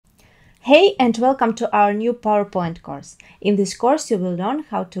Hey, and welcome to our new PowerPoint course. In this course, you will learn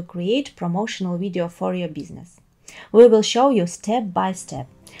how to create promotional video for your business. We will show you step by step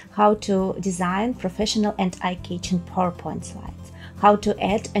how to design professional and eye-catching PowerPoint slides, how to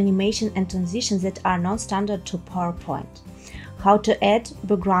add animation and transitions that are non-standard to PowerPoint, how to add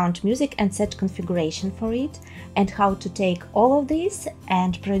background music and set configuration for it, and how to take all of this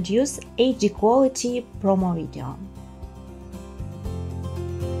and produce HD quality promo video.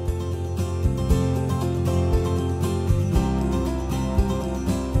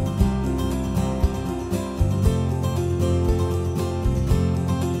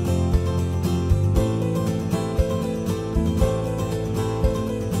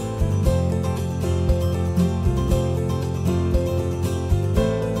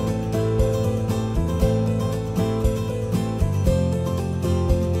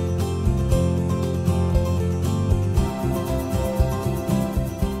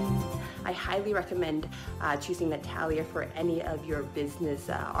 I highly recommend choosing Natalia for any of your business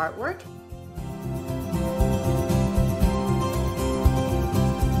artwork.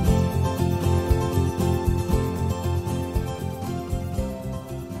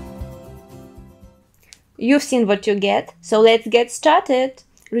 You've seen what you get, so let's get started.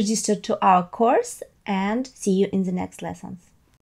 Register to our course and see you in the next lessons.